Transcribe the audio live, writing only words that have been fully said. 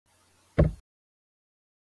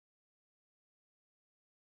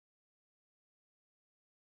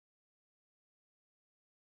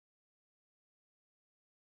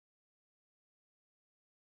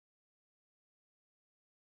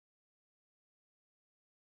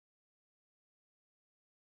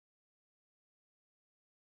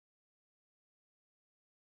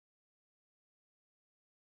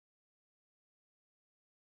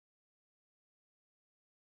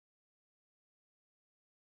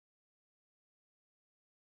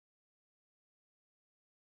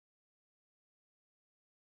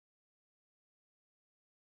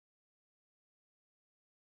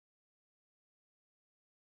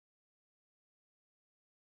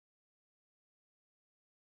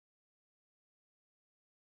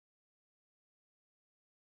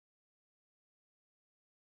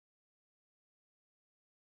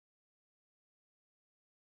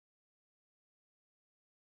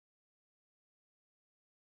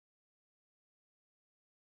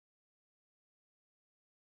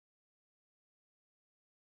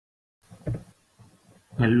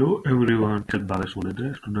Hello everyone, it's Bhavesh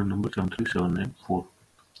Vodadre, student number 73794.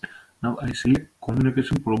 Now I select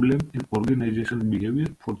communication problem in organization behavior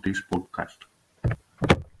for this podcast.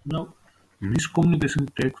 Now,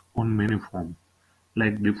 miscommunication takes on many forms,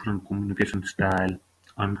 like different communication style,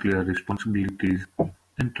 unclear responsibilities,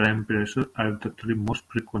 and time pressure are the three most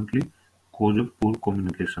frequently cause of poor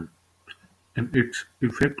communication and its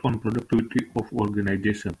effect on productivity of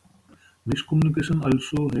organization. Miscommunication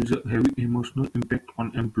also has a heavy emotional impact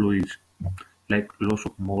on employees, like loss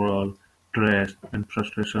of morale, stress, and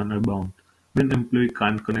frustration abound when employees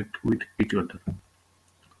can't connect with each other.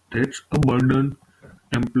 That's a burden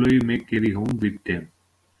employee may carry home with them,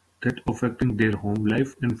 that affecting their home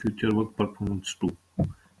life and future work performance too.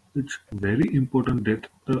 It's very important that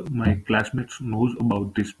my classmates knows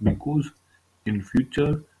about this because in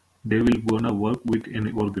future they will gonna work with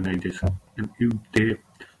any organization, and if they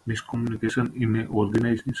miscommunication in an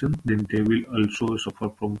organization, then they will also suffer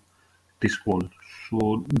from this fault.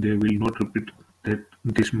 So they will not repeat that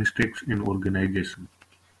these mistakes in organization.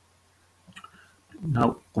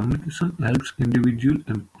 Now, communication helps individual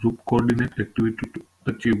and group coordinate activity to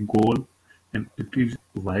achieve goal, and it is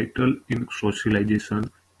vital in socialization,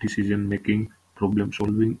 decision making, problem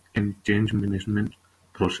solving, and change management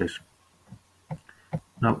process.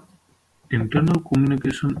 Now, internal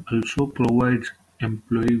communication also provides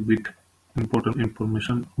employee with important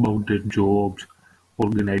information about their jobs,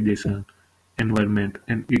 organization, environment,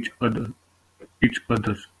 and each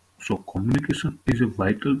others. So communication is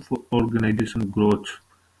vital for organization growth.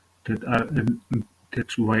 That are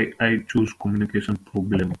that's why I choose communication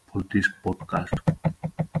problem for this podcast.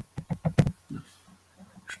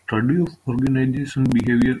 Study of organization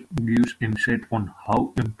behavior gives insight on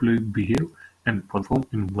how employees behave and perform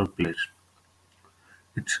in workplace.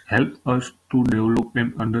 It helps us to develop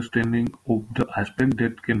an understanding of the aspects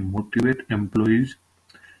that can motivate employees,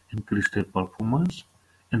 increase their performance,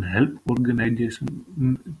 and help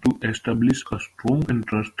organizations to establish a strong and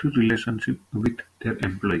trusted relationship with their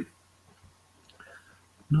employees.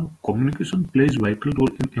 Now, communication plays vital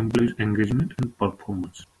role in employees' engagement and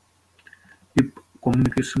performance. If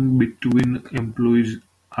communication between employees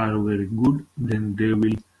are very good, then they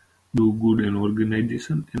will do good in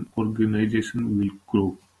organization and organization will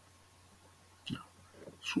grow.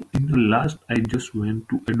 So in the last, I just went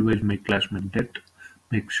to advise my classmate that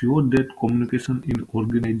make sure that communication in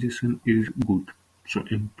organization is good. So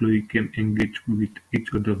employee can engage with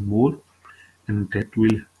each other more, and that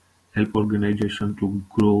will help organization to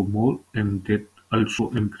grow more, and that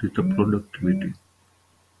also increase the productivity.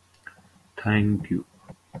 Thank you.